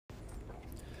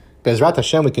Be'ezrat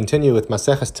Hashem, we continue with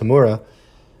Maseches Temura.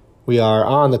 We are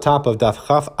on the top of Daf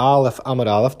Chaf Aleph Amud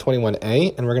Aleph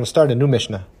 21a, and we're going to start a new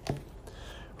Mishnah.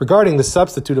 Regarding the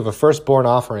substitute of a firstborn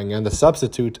offering and the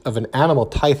substitute of an animal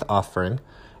tithe offering,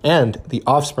 and the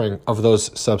offspring of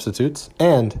those substitutes,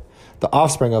 and the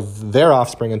offspring of their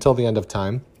offspring until the end of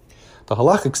time, the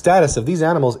halachic status of these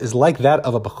animals is like that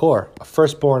of a bechor, a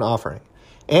firstborn offering,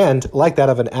 and like that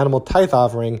of an animal tithe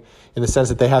offering in the sense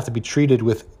that they have to be treated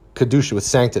with kedusha, with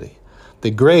sanctity.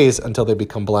 They graze until they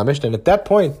become blemished, and at that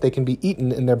point they can be eaten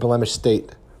in their blemished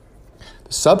state.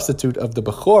 The substitute of the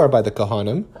bechor by the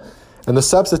kohanim, and the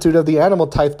substitute of the animal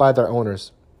tithe by their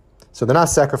owners. So they're not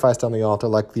sacrificed on the altar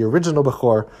like the original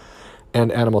bechor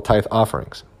and animal tithe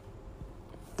offerings.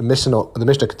 The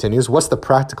Mishnah continues, what's the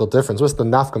practical difference? What's the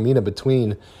nafkamina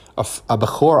between a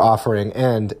bechor offering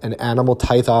and an animal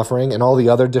tithe offering and all the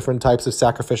other different types of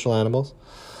sacrificial animals?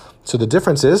 So the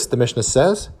difference is, the Mishnah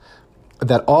says,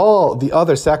 that all the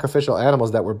other sacrificial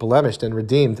animals that were blemished and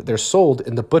redeemed, they're sold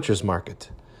in the butcher's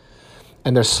market.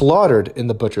 And they're slaughtered in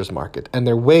the butcher's market. And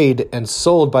they're weighed and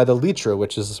sold by the litra,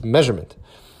 which is measurement.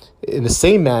 In the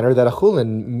same manner that a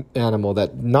chulin animal,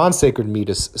 that non-sacred meat,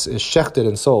 is shechted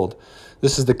and sold.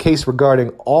 This is the case regarding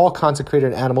all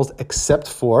consecrated animals except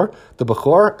for the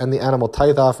bechor and the animal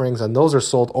tithe offerings, and those are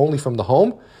sold only from the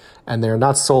home, and they're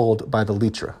not sold by the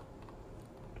litra.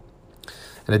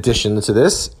 In addition to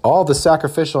this, all the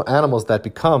sacrificial animals that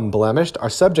become blemished are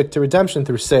subject to redemption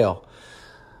through sale,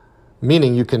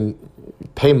 meaning you can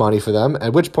pay money for them,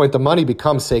 at which point the money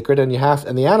becomes sacred, and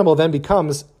the animal then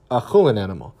becomes a chulin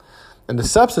animal. And the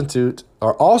substitute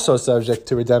are also subject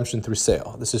to redemption through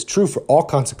sale. This is true for all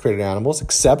consecrated animals,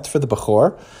 except for the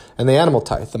bechor and the animal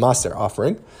tithe, the maser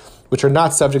offering, which are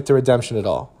not subject to redemption at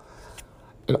all.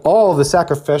 And all of the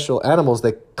sacrificial animals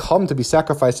that come to be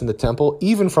sacrificed in the temple,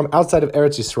 even from outside of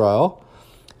Eretz Yisrael,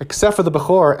 except for the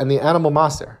bechor and the animal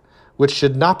maser, which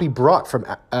should not be brought from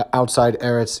outside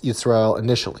Eretz Yisrael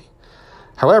initially.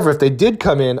 However, if they did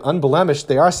come in unblemished,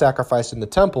 they are sacrificed in the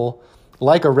temple,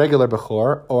 like a regular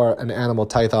bechor or an animal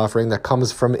tithe offering that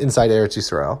comes from inside Eretz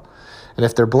Yisrael. And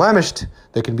if they're blemished,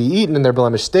 they can be eaten in their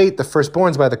blemished state, the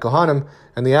firstborns by the kohanim,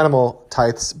 and the animal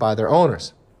tithes by their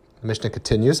owners. The Mishnah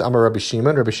continues, Amar Rabbi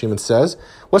Shimon. Rabbi Shimon says,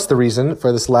 what's the reason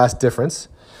for this last difference?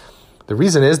 The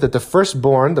reason is that the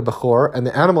firstborn, the bechor, and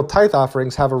the animal tithe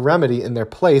offerings have a remedy in their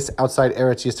place outside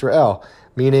Eretz Yisrael,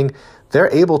 meaning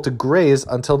they're able to graze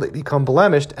until they become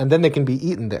blemished, and then they can be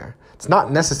eaten there. It's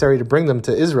not necessary to bring them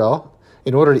to Israel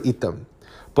in order to eat them.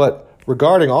 But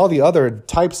regarding all the other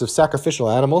types of sacrificial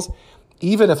animals,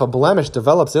 even if a blemish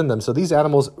develops in them, so these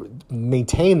animals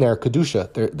maintain their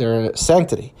kedusha, their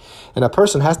sanctity, and a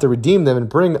person has to redeem them and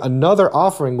bring another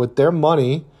offering with their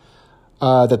money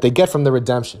that they get from the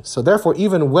redemption. So therefore,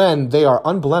 even when they are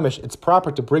unblemished, it's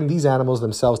proper to bring these animals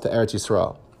themselves to Eretz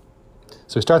Yisrael.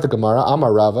 So we start the Gemara,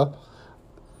 Amar Rava,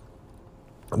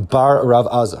 Bar Rav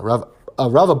Aza.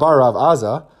 Rava Bar Rav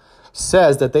Aza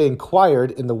says that they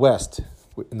inquired in the west.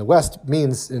 In the west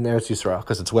means in Eretz Yisrael,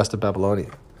 because it's west of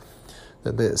Babylonia.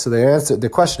 So the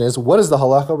question is, what is the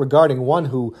halacha regarding one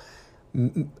who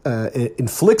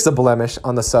inflicts a blemish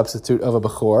on the substitute of a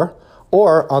bechor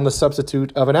or on the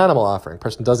substitute of an animal offering?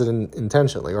 Person does it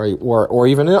intentionally or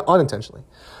even unintentionally.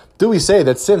 Do we say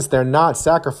that since they're not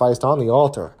sacrificed on the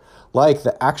altar, like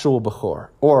the actual bechor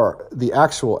or the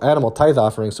actual animal tithe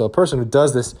offering, so a person who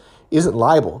does this isn't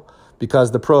liable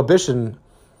because the prohibition,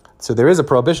 so there is a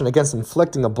prohibition against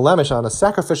inflicting a blemish on a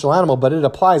sacrificial animal, but it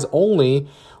applies only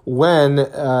when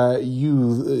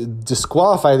you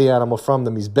disqualify the animal from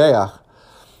the mizbeach.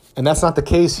 And that's not the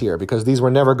case here, because these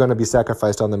were never going to be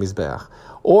sacrificed on the mizbeach.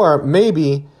 Or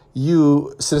maybe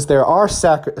since they are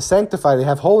sanctified, they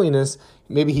have holiness,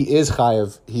 maybe he is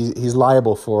chayav, he's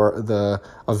liable for the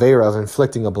aveira of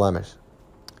inflicting a blemish.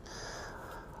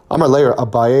 Amar Leir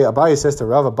Abaye says to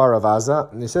Rava Bar Rav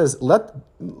Aza, and he says, let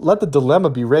the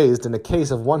dilemma be raised in the case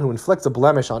of one who inflicts a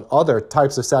blemish on other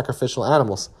types of sacrificial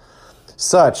animals,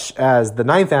 such as the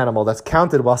 9th animal that's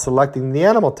counted while selecting the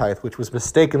animal tithe, which was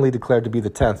mistakenly declared to be the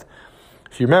 10th.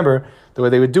 If you remember, the way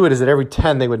they would do it is that every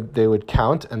 10 they would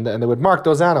count, and they would mark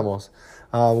those animals.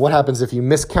 What happens if you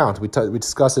miscount? We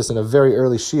discussed this in a very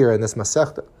early shir in this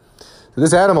Masechta. So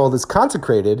this animal that's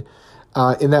consecrated,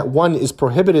 in that one is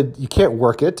prohibited, you can't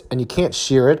work it, and you can't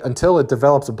shear it until it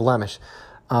develops a blemish.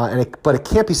 But it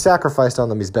can't be sacrificed on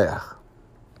the Mizbeach.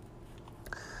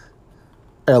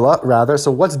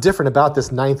 So what's different about this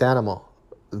 9th animal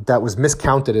that was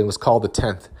miscounted and was called the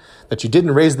 10th, that you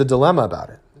didn't raise the dilemma about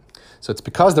it? So it's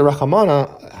because the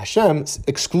Rachamana, Hashem,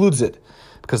 excludes it.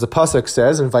 Because the Pasuk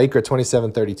says in Vayikra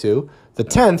 27:32, the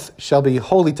 10th shall be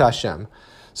holy to Hashem.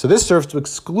 So this serves to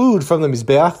exclude from the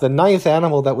Mizbeach the ninth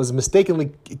animal that was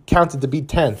mistakenly counted to be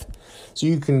 10th. So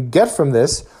you can get from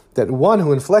this that one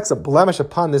who inflicts a blemish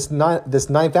upon this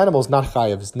ninth animal is not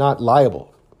chayav, is not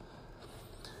liable.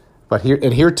 But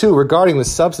here too, regarding the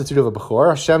substitute of a Bechor,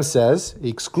 Hashem says, He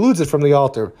excludes it from the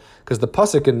altar, because the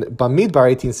Pasuk in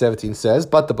Bamidbar 18:17 says,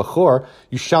 but the Bechor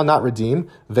you shall not redeem,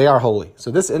 they are holy.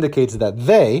 So this indicates that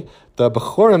they, the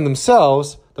Bechorim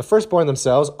themselves, the firstborn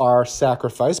themselves, are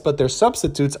sacrificed, but their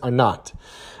substitutes are not.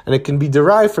 And it can be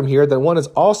derived from here that one is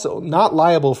also not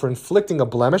liable for inflicting a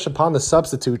blemish upon the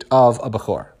substitute of a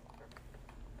Bechor.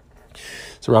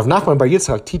 So Rav Nachman Bar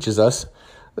Yitzchak teaches us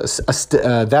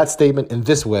that statement in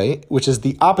this way, which is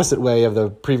the opposite way of the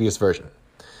previous version.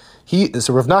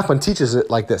 So Rav Nachman teaches it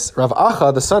like this. Rav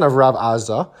Acha, the son of Rav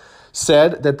Azza,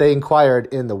 said that they inquired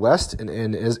in the west,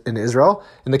 in Israel,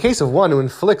 in the case of one who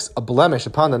inflicts a blemish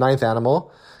upon the ninth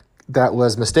animal that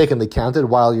was mistakenly counted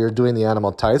while you're doing the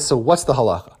animal tithe. So what's the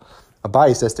halacha?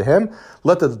 Abaye says to him,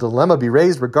 let the dilemma be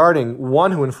raised regarding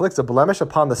one who inflicts a blemish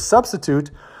upon the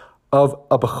substitute of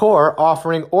a Bechor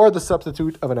offering or the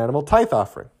substitute of an animal tithe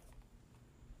offering.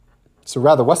 So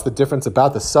rather, what's the difference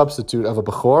about the substitute of a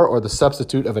Bechor or the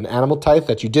substitute of an animal tithe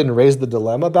that you didn't raise the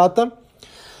dilemma about them?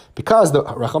 Because the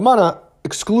Rachamana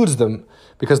excludes them,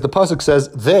 because the Pasuk says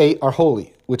they are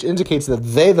holy, which indicates that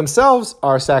they themselves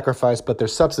are sacrificed, but their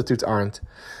substitutes aren't.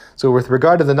 So with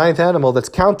regard to the ninth animal that's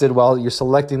counted while you're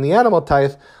selecting the animal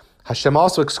tithe, Hashem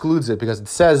also excludes it because it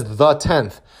says the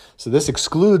 10th. So this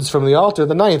excludes from the altar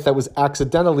the ninth that was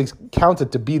accidentally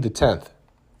counted to be the 10th.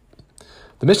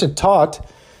 The Mishnah taught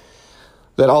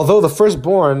that although the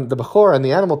firstborn, the Bechor, and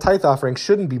the animal tithe offering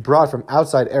shouldn't be brought from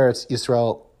outside Eretz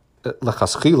Yisrael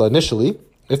lechaschila initially,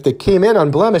 if they came in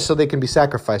unblemished, so they can be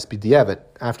sacrificed b'diavad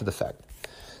after the fact.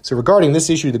 So regarding this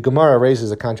issue, the Gemara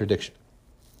raises a contradiction.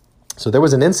 So there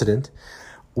was an incident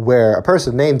where a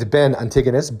person named Ben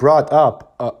Antigonus brought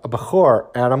up a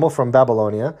Bechor animal from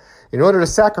Babylonia in order to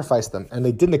sacrifice them, and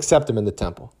they didn't accept them in the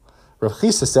temple. Rav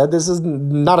Chisda said this is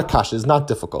not a kasha, it's not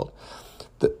difficult.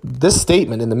 This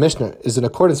statement in the Mishnah is in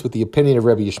accordance with the opinion of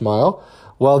Rabbi Yishmael,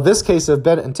 while this case of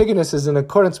Ben Antigonus is in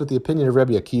accordance with the opinion of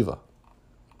Rabbi Akiva.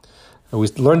 And we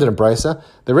learned it in Brisa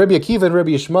that Rabbi Akiva and Rabbi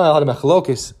Yishmael had a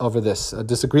machlokes over this, a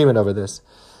disagreement over this.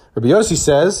 Rabbi Yossi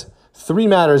says 3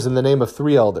 matters in the name of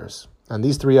 3 elders. And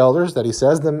these 3 elders that he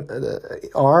says them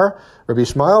are Rabbi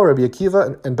Yishmael, Rabbi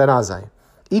Akiva, and Ben Azai,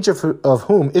 each of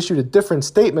whom issued a different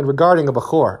statement regarding a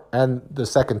Bechor and the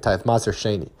second tithe, Maser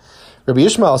Sheni. Rabbi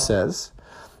Yishmael says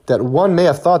that one may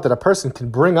have thought that a person can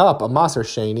bring up a Maser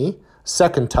Sheni,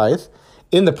 second tithe,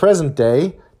 in the present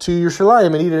day to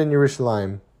Yerushalayim and eat it in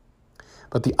Yerushalayim.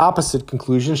 But the opposite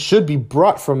conclusion should be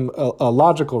brought from a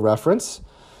logical reference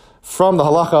from the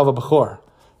halacha of a Bechor.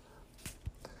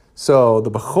 So the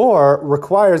Bechor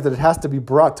requires that it has to be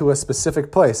brought to a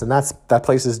specific place, and that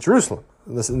place is Jerusalem.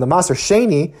 And the Maser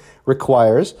Sheni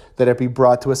requires that it be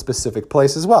brought to a specific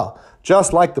place as well.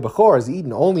 Just like the Bechor is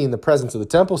eaten only in the presence of the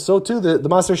temple, so too the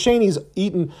Maser Sheni is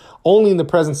eaten only in the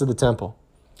presence of the temple.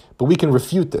 But we can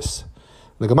refute this.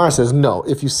 The Gemara says, no,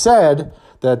 if you said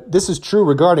that this is true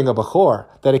regarding a Bechor,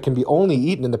 that it can be only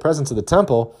eaten in the presence of the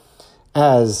temple,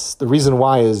 as the reason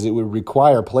why is it would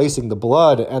require placing the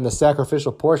blood and the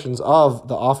sacrificial portions of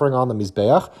the offering on the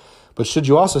Mizbeach. But should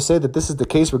you also say that this is the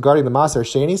case regarding the Maser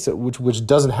Sheni, which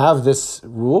doesn't have this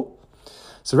rule?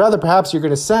 So rather, perhaps you're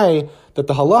going to say that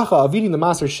the halacha of eating the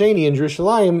Maser Sheni in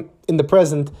Jerusalem in the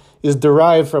present is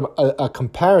derived from a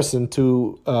comparison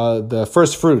to the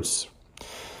first fruits.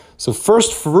 So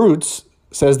first fruits,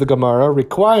 says the Gemara,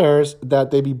 requires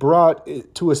that they be brought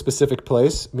to a specific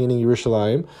place, meaning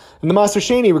Yerushalayim, and the Maser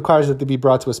Sheni requires that they be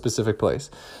brought to a specific place.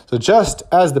 So just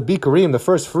as the Bikurim, the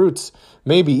first fruits,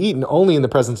 may be eaten only in the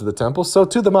presence of the temple, so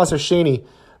too the Maser Sheni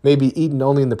may be eaten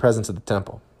only in the presence of the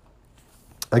temple.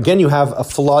 Again, you have a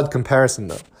flawed comparison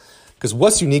though, because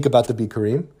what's unique about the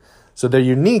Bikurim? So they're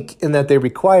unique in that they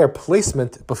require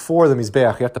placement before the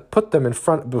Mizbeach. You have to put them in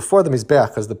front before the Mizbeach,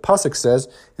 because the Pasuk says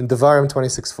in Devarim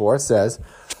 26:4, it says,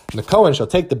 the Kohen shall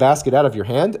take the basket out of your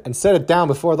hand and set it down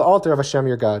before the altar of Hashem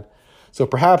your God. So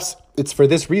perhaps it's for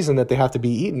this reason that they have to be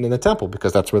eaten in the temple,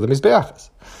 because that's where the Mizbeach is.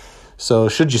 So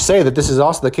should you say that this is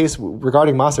also the case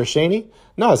regarding Maser Sheni?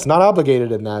 No, it's not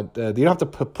obligated in that. You don't have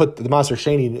to put the Maser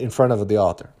Sheni in front of the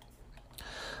altar.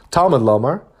 Talmud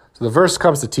Lomar. So the verse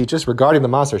comes to teach us regarding the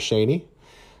Maser Sheni.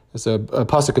 It's a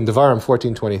pasuk in Devarim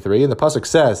 14:23, and the pasuk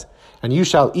says, "And you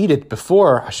shall eat it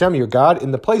before Hashem your God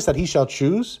in the place that He shall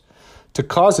choose, to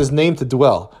cause His name to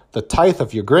dwell, the tithe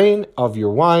of your grain, of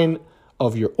your wine,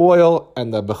 of your oil,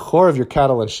 and the bechor of your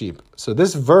cattle and sheep." So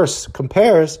this verse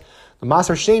compares the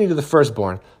Maser Sheni to the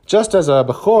firstborn, just as a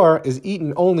bechor is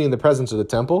eaten only in the presence of the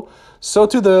temple, so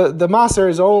too the maser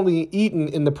is only eaten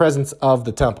in the presence of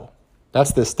the temple.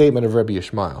 That's the statement of Rabbi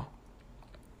Yishmael.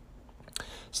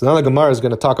 So now the Gemara is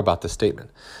going to talk about this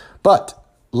statement. But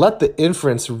let the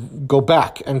inference go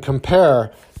back and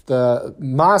compare the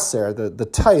maser, the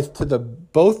tithe, to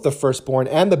both the firstborn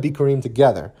and the bikurim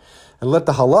together. And let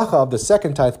the halacha of the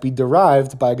second tithe be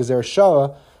derived by gezer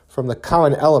shava from the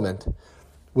common element,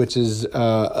 which is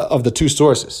of the two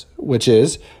sources, which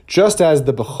is just as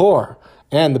the bechor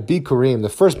and the bikurim, the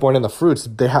firstborn and the fruits,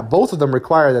 both of them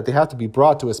require that they have to be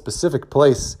brought to a specific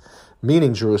place,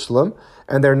 meaning Jerusalem,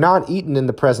 and they're not eaten in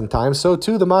the present time. So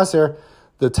too the maser,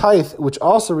 the tithe, which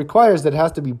also requires that it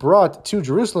has to be brought to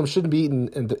Jerusalem, shouldn't be eaten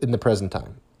in the present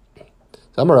time.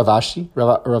 Rav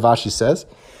Ashi says,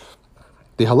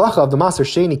 the halacha of the maser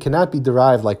sheni cannot be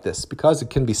derived like this, because it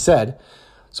can be said.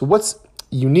 So what's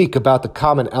unique about the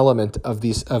common element of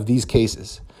these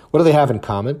cases? What do they have in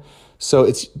common?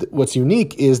 So what's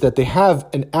unique is that they have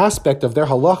an aspect of their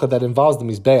halacha that involves the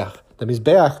mizbeach. The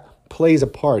mizbeach plays a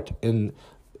part in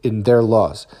their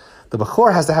laws. The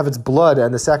bechor has to have its blood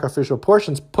and the sacrificial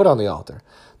portions put on the altar.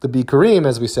 The bikurim,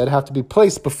 as we said, have to be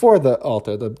placed before the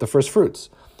altar, the first fruits.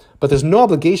 But there's no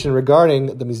obligation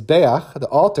regarding the mizbeach, the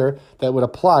altar, that would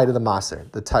apply to the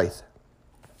maser, the tithe.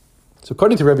 So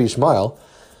according to Rabbi Yishmael,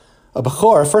 a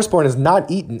bechor, firstborn, is not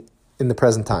eaten in the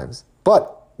present times.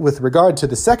 But with regard to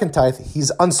the second tithe,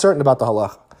 he's uncertain about the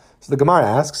halacha. So the Gemara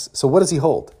asks, so what does he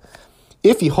hold?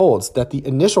 If he holds that the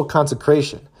initial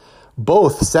consecration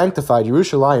both sanctified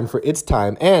Yerushalayim for its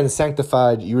time and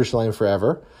sanctified Yerushalayim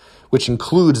forever, which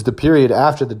includes the period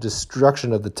after the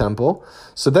destruction of the temple,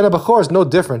 so then a bechor is no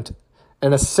different,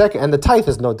 and the tithe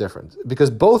is no different,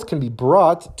 because both can be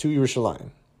brought to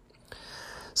Yerushalayim.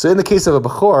 So in the case of a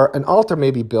bechor, an altar may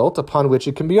be built upon which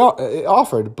it can be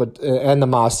offered, and the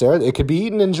maser, it could be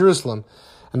eaten in Jerusalem.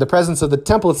 And the presence of the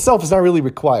temple itself is not really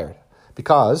required,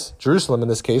 because Jerusalem in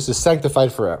this case is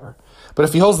sanctified forever. But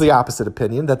if he holds the opposite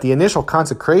opinion, that the initial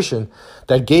consecration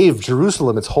that gave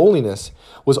Jerusalem its holiness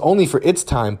was only for its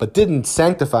time, but didn't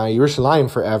sanctify Yerushalayim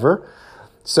forever,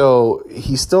 so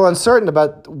he's still uncertain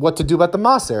about what to do about the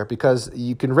maser, because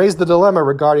you can raise the dilemma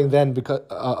regarding then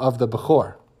of the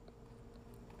bechor.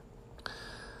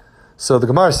 So the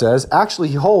Gemara says, actually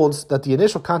he holds that the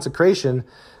initial consecration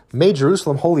made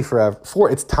Jerusalem holy forever, for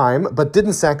its time, but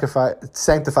didn't sanctify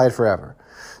it forever.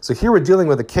 So here we're dealing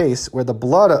with a case where the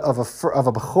blood of a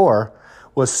bechor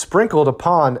was sprinkled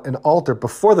upon an altar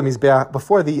before the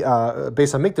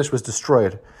Beis HaMikdash was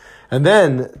destroyed. And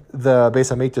then the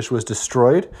Beis HaMikdash was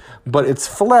destroyed, but its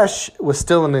flesh was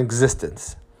still in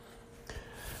existence.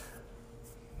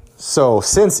 So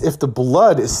since if the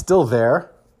blood is still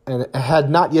there, and it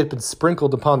had not yet been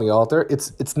sprinkled upon the altar,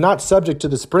 it's not subject to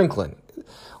the sprinkling.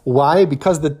 Why?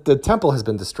 Because the temple has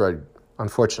been destroyed,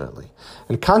 unfortunately.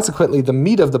 And consequently, the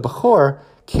meat of the bechor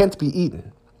can't be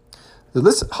eaten.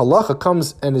 This halacha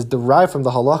comes and is derived from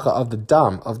the halacha of the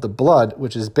dam, of the blood,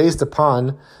 which is based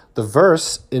upon the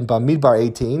verse in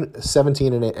Bamidbar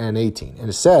 17 and 18. And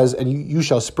it says, and you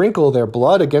shall sprinkle their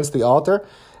blood against the altar,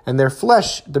 and their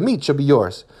flesh, the meat, shall be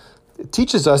yours. It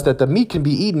teaches us that the meat can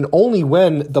be eaten only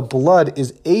when the blood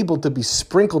is able to be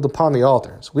sprinkled upon the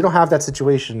altar. So we don't have that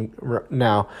situation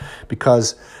now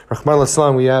because, Rahman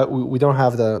al-Islam, we don't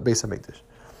have the Beis HaMikdash.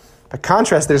 By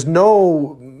contrast, there's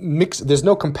no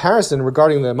comparison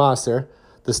regarding the maser,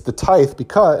 the tithe,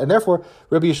 and therefore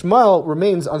Rabbi Yishmael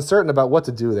remains uncertain about what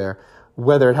to do there,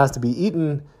 whether it has to be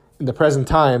eaten in the present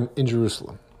time in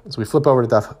Jerusalem. So we flip over to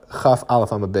Daf Chaf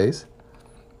Aleph Amud Beis.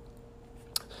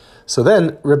 So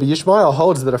then, Rabbi Yishmael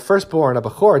holds that a firstborn, a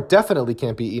bechor, definitely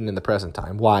can't be eaten in the present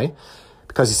time. Why?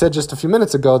 Because he said just a few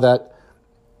minutes ago that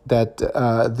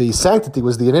the sanctity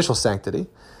was the initial sanctity.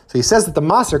 So he says that the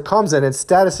maser comes and its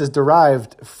status is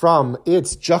derived from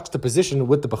its juxtaposition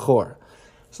with the bechor.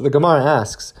 So the Gemara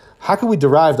asks, how can we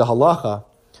derive the halacha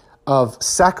of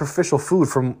sacrificial food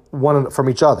from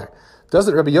each other?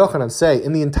 Doesn't Rabbi Yochanan say,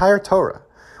 in the entire Torah,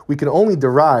 we can only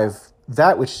derive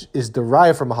that which is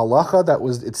derived from a halacha that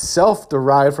was itself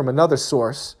derived from another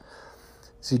source?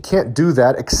 So you can't do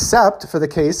that except for the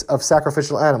case of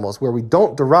sacrificial animals, where we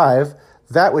don't derive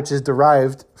that which is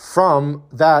derived from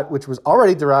that which was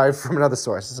already derived from another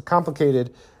source. It's a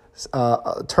complicated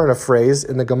turn of phrase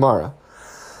in the Gemara.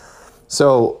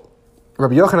 So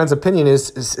Rabbi Yochanan's opinion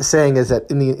is saying that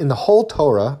in the whole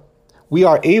Torah, we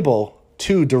are able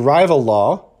to derive a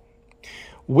law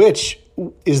which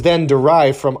is then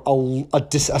derived from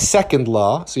a second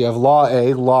law. So you have law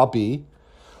A, law B.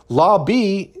 Law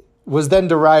B was then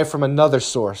derived from another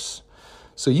source.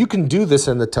 So you can do this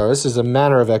in the Torah. This is a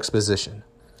manner of exposition.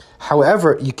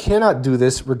 However, you cannot do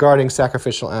this regarding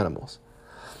sacrificial animals.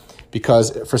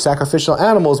 Because for sacrificial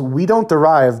animals, we don't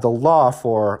derive the law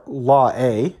for law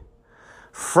A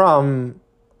from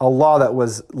a law that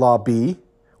was law B,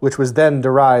 which was then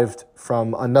derived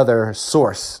from another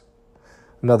source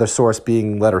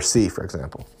being letter C, for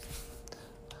example.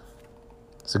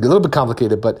 It's a little bit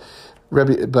complicated, but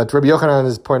Rabbi Yochanan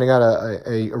is pointing out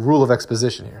a rule of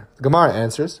exposition here. The Gemara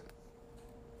answers,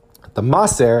 the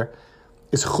Maser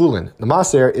is chulin. The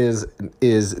Maser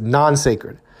is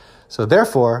non-sacred. So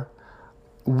therefore,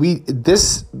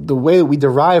 the way we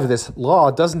derive this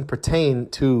law doesn't pertain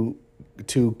to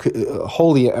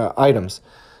holy items.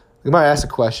 The Gemara asks a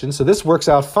question, so this works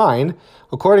out fine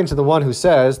according to the one who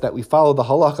says that we follow the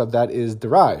halacha that is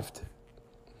derived.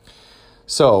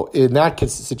 So in that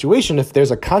situation, if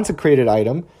there's a consecrated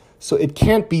item, so it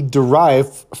can't be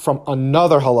derived from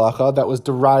another halacha that was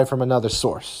derived from another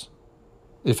source,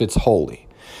 if it's holy.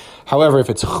 However, if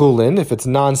it's chulin, if it's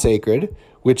non-sacred,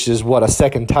 which is what a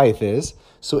second tithe is,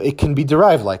 so it can be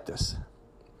derived like this.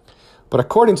 But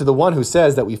according to the one who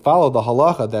says that we follow the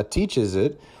halacha that teaches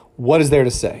it, what is there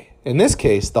to say? In this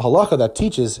case, the halacha that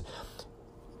teaches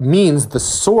means the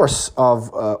source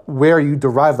of where you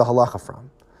derive the halacha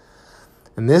from.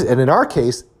 And in our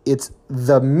case, it's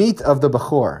the meat of the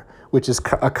bechor, which is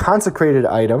a consecrated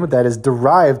item that is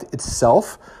derived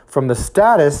itself from the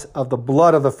status of the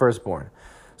blood of the firstborn.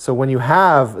 So when you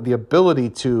have the ability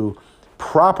to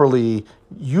properly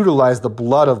utilize the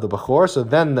blood of the bechor, so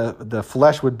then the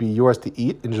flesh would be yours to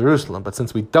eat in Jerusalem. But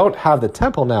since we don't have the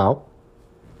temple now,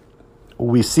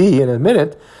 we see in a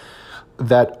minute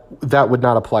that would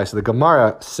not apply. So the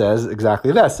Gemara says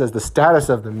exactly that, says the status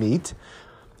of the meat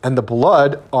and the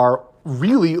blood are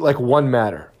really like one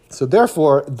matter. So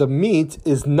therefore, the meat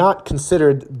is not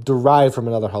considered derived from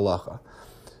another halacha.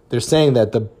 They're saying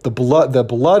that the blood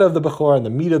of the bechor and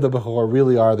the meat of the bechor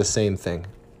really are the same thing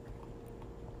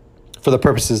for the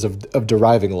purposes of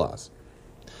deriving laws.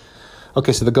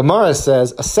 Okay, so the Gemara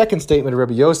says a second statement of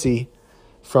Rabbi Yossi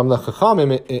from the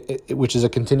Chachamim, which is a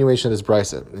continuation of this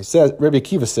brisa. He says, Rabbi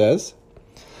Akiva says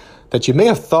that you may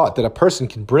have thought that a person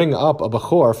can bring up a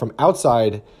bechor from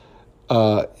outside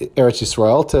Eretz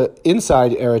Yisrael to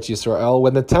inside Eretz Yisrael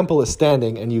when the temple is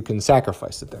standing and you can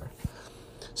sacrifice it there.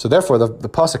 So therefore, the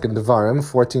pasuk in Devarim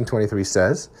 14:23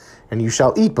 says, "And you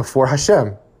shall eat before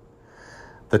Hashem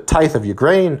the tithe of your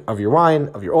grain, of your wine,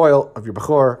 of your oil, of your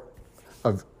bechor,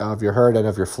 of your herd, and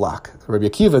of your flock." Rabbi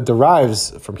Akiva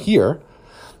derives from here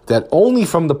that only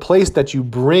from the place that you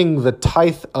bring the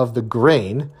tithe of the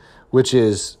grain, which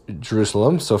is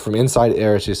Jerusalem, so from inside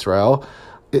Eretz Yisrael,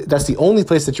 that's the only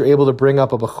place that you're able to bring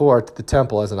up a bechor to the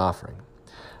temple as an offering.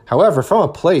 However, from a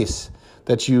place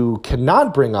that you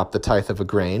cannot bring up the tithe of a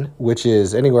grain, which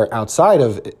is anywhere outside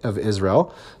of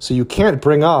Israel, so you can't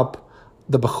bring up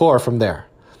the bechor from there.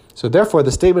 So therefore,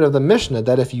 the statement of the Mishnah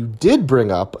that if you did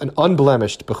bring up an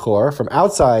unblemished bechor from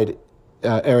outside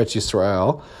Eretz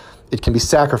Yisrael, it can be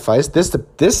sacrificed.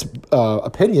 This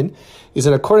opinion is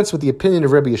in accordance with the opinion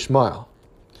of Rabbi Yishmael.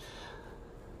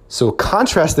 So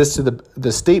contrast this to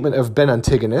the statement of Ben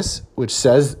Antigonus, which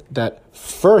says that the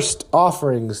first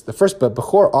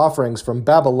bechor offerings from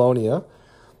Babylonia,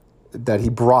 that he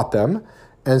brought them,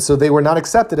 and so they were not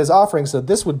accepted as offerings. So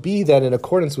this would be then in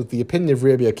accordance with the opinion of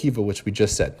Rabbi Akiva, which we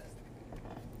just said.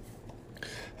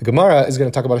 The Gemara is going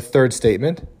to talk about a third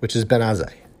statement, which is Ben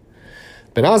Azai.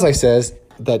 Ben Azai says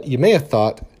that you may have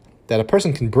thought that a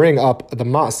person can bring up the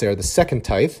maaser, the second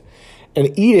tithe,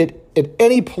 and eat it at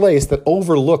any place that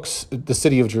overlooks the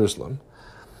city of Jerusalem.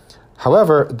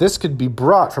 However, this could be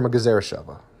brought from a Gezer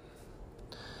Shava.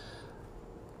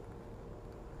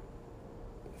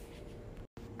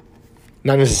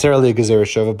 Not necessarily a Gezer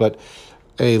Shava, but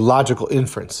a logical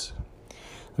inference.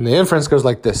 And the inference goes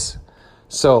like this.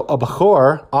 So a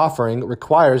bechor offering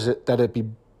requires that it be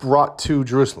brought to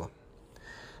Jerusalem.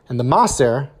 And the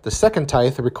maaser, the second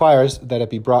tithe, requires that it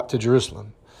be brought to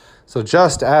Jerusalem. So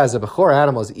just as a bechor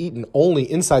animal is eaten only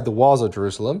inside the walls of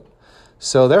Jerusalem,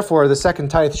 so therefore the second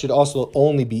tithe should also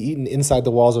only be eaten inside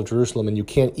the walls of Jerusalem, and you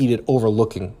can't eat it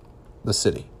overlooking the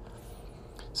city.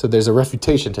 So there's a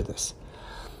refutation to this.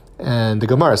 And the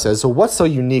Gemara says, so what's so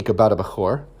unique about a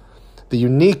bechor? The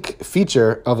unique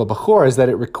feature of a bechor is that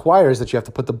it requires that you have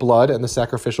to put the blood and the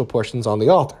sacrificial portions on the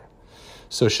altar.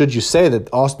 So should you say that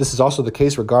this is also the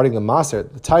case regarding the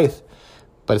maaser, the tithe,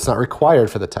 but it's not required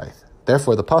for the tithe?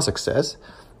 Therefore, the pasuk says,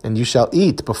 "And you shall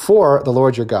eat before the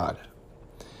Lord your God,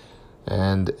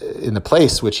 and in the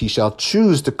place which he shall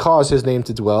choose to cause his name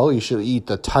to dwell, you shall eat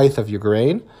the tithe of your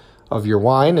grain, of your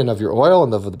wine, and of your oil,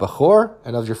 and of the bechor,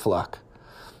 and of your flock."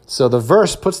 So the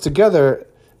verse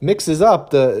mixes up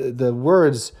the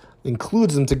words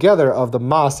includes them together of the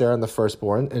Maaser and the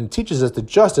firstborn, and teaches us that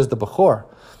just as the Bechor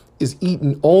is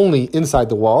eaten only inside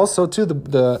the walls, so too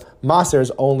the Maaser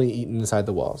is only eaten inside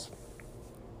the walls.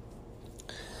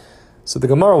 So the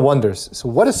Gemara wonders, so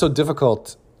what is so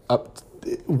difficult?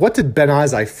 What did Ben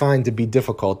Azai find to be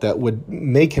difficult that would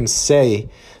make him say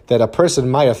that a person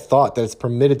might have thought that it's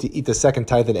permitted to eat the second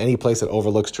tithe in any place that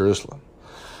overlooks Jerusalem?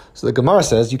 So the Gemara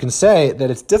says, you can say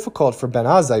that it's difficult for Ben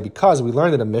Azai because we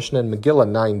learned in a Mishnah in Megillah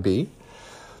 9b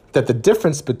that the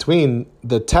difference between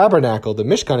the tabernacle, the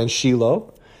Mishkan in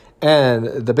Shiloh, and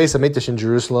the Beis HaMikdash in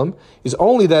Jerusalem is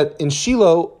only that in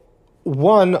Shiloh,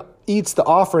 one eats the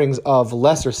offerings of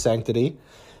lesser sanctity,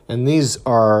 and these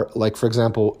are, like, for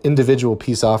example, individual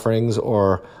peace offerings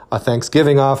or a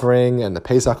Thanksgiving offering and the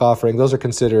Pesach offering. Those are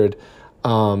considered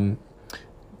Kedoshim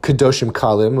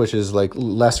Kalim, which is like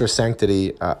lesser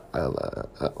sanctity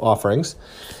offerings.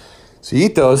 So you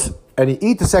eat those, and you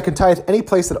eat the second tithe any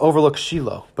place that overlooks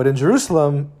Shiloh. But in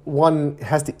Jerusalem, one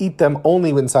has to eat them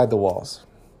only inside the walls.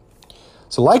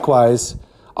 So likewise,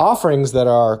 offerings that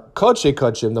are Kodshei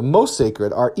Kodshim, the most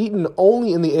sacred, are eaten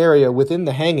only in the area within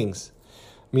the hangings,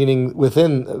 meaning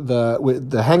within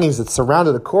the hangings that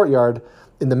surrounded the courtyard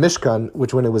in the Mishkan,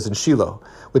 which when it was in Shiloh,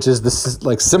 which is this,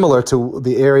 like, similar to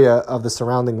the area of the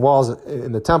surrounding walls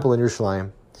in the temple in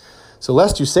Yerushalayim. So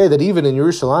lest you say that even in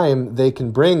Yerushalayim they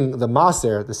can bring the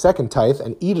Maaser, the second tithe,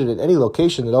 and eat it at any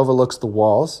location that overlooks the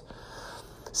walls,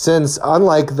 since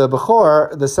unlike the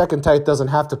Bechor, the second tithe doesn't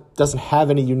have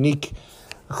any unique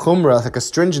chumrah, like a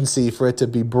stringency for it to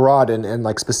be brought and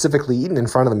like specifically eaten in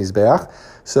front of the Mizbeach.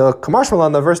 So Kamash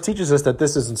Malan, the verse teaches us that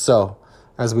this isn't so,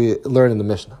 as we learn in the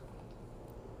Mishnah.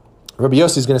 Rabbi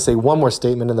Yossi is going to say one more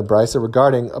statement in the Brisa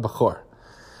regarding a Bechor.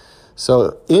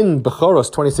 So in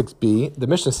Bechoros 26b, the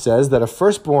Mishnah says that a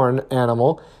firstborn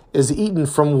animal is eaten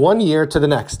from 1 year to the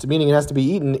next, meaning it has to be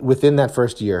eaten within that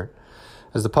first year.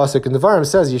 As the pasuk in the Devarim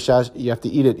says, you have to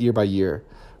eat it year by year.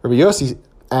 Rabbi Yossi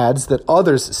adds that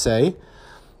others say,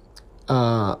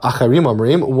 Acharim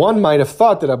Amrim, one might have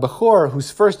thought that a Bechor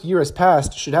whose first year has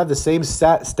passed should have the same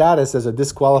status as a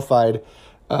disqualified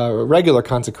regular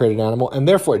consecrated animal, and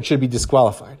therefore it should be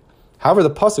disqualified. However, the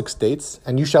pasuk states,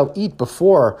 and you shall eat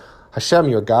before Hashem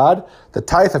your God the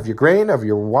tithe of your grain, of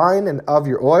your wine, and of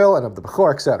your oil, and of the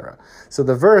Bechor, etc. So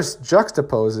the verse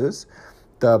juxtaposes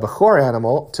the Bechor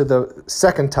animal to the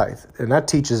second tithe, and that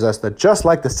teaches us that just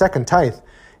like the second tithe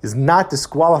is not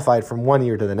disqualified from 1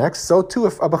 year to the next, so too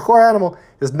if a Bechor animal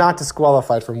is not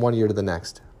disqualified from 1 year to the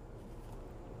next.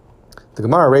 The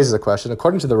Gemara raises a question.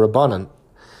 According to the Rabbanan,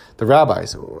 the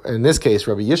rabbis, in this case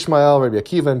Rabbi Yishmael, Rabbi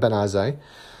Akiva, and Ben Azai,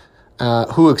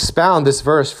 who expound this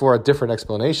verse for a different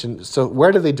explanation, so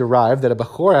where do they derive that a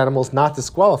Bechor animal is not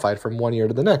disqualified from 1 year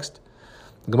to the next?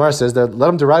 The Gemara says that let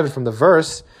them derive it from the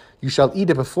verse, you shall eat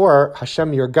it before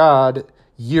Hashem your God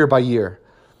year by year.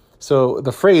 So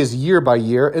the phrase year by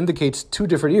year indicates 2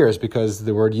 different years because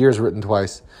the word year is written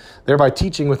twice, thereby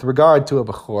teaching with regard to a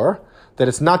Bechor that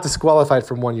it's not disqualified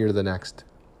from 1 year to the next.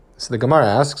 So the Gemara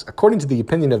asks, according to the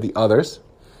opinion of the others,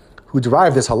 who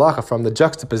derive this halacha from the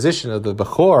juxtaposition of the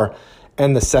Bechor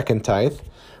and the second tithe,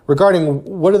 regarding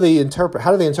how do they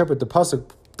interpret the pasuk,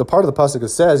 the part of the pasuk that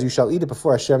says, you shall eat it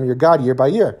before Hashem your God year by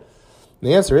year? And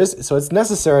the answer is, so it's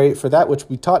necessary for that which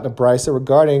we taught in a brisa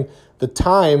regarding the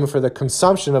time for the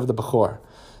consumption of the Bechor.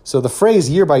 So the phrase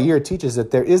year by year teaches that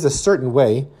there is a certain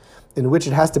way in which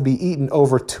it has to be eaten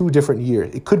over 2 different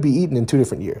years. It could be eaten in 2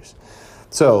 different years.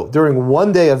 So during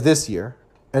 1 day of this year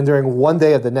and during 1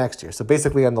 day of the next year. So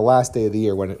basically on the last day of the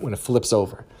year when it flips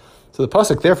over. So the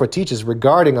pasuk therefore teaches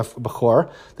regarding a Bechor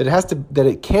that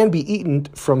it can be eaten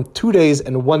from 2 days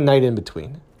and 1 night in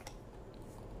between.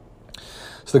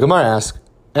 So the Gemara asks,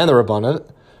 and the Rabbanan,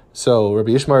 so Rabbi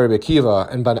Yishmael, Rabbi Akiva,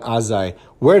 and Ben Azai,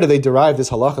 where do they derive this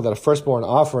halacha that a firstborn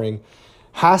offering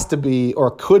has to be,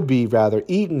 or could be rather,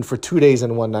 eaten for 2 days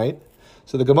and 1 night?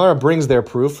 So the Gemara brings their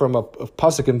proof from a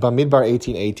pasuk in Bamidbar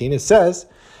 18:18. It says,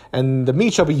 and the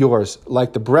meat shall be yours,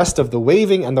 like the breast of the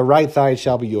waving, and the right thigh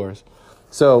shall be yours.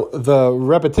 So the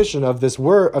repetition of this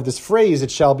word, of this phrase, it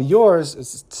shall be yours,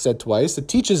 is said twice. It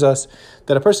teaches us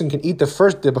that a person can eat the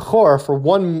Bechor for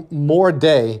 1 more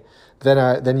day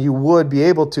than you would be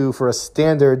able to for a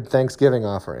standard Thanksgiving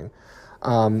offering.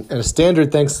 And a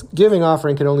standard Thanksgiving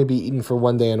offering can only be eaten for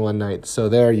 1 day and 1 night. So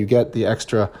there you get the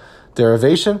extra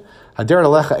derivation. Hader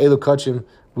alecha elu kodshim.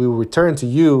 We will return to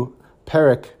you,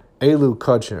 Perek elu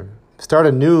kodshim. Start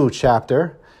a new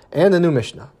chapter and a new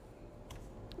Mishnah.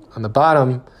 On the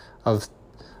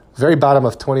very bottom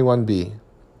of 21b, the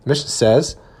Mishnah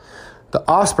says, the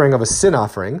offspring of a sin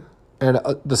offering and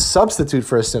the substitute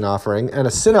for a sin offering and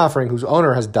a sin offering whose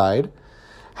owner has died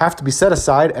have to be set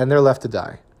aside and they're left to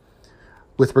die.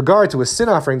 with regard to a sin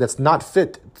offering that's not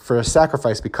fit for a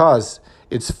sacrifice because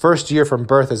its first year from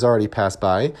birth has already passed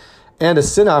by, and a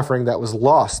sin offering that was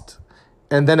lost,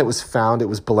 and then it was found, it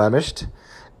was blemished,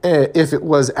 if it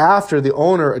was after the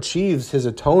owner achieves his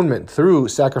atonement through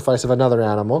sacrifice of another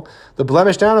animal, the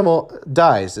blemished animal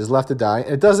dies, is left to die,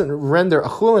 and it doesn't render a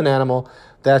chulin animal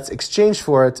that's exchanged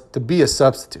for it to be a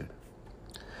substitute.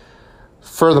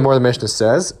 Furthermore, the Mishnah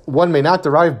says, one may not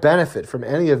derive benefit from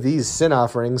any of these sin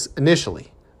offerings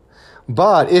initially.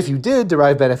 But if you did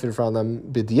derive benefit from them,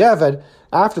 b'diavad,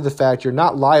 after the fact, you're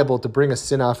not liable to bring a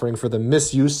sin offering for the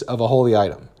misuse of a holy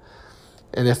item.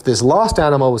 And if this lost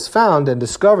animal was found and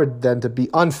discovered then to be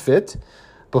unfit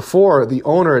before the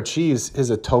owner achieves his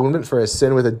atonement for his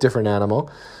sin with a different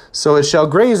animal, so it shall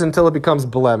graze until it becomes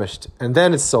blemished, and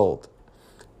then it's sold.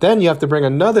 Then you have to bring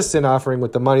another sin offering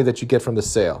with the money that you get from the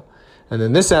sale. And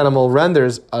then this animal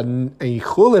renders a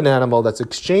chulin animal that's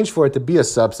exchanged for it to be a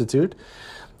substitute,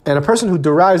 and a person who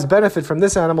derives benefit from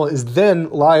this animal is then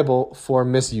liable for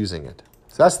misusing it.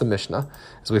 So that's the Mishnah.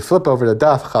 As we flip over to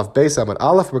Daf Chav Beis Amud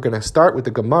Aleph, we're going to start with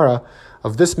the Gemara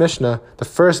of this Mishnah, the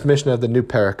first Mishnah of the new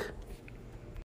Perek.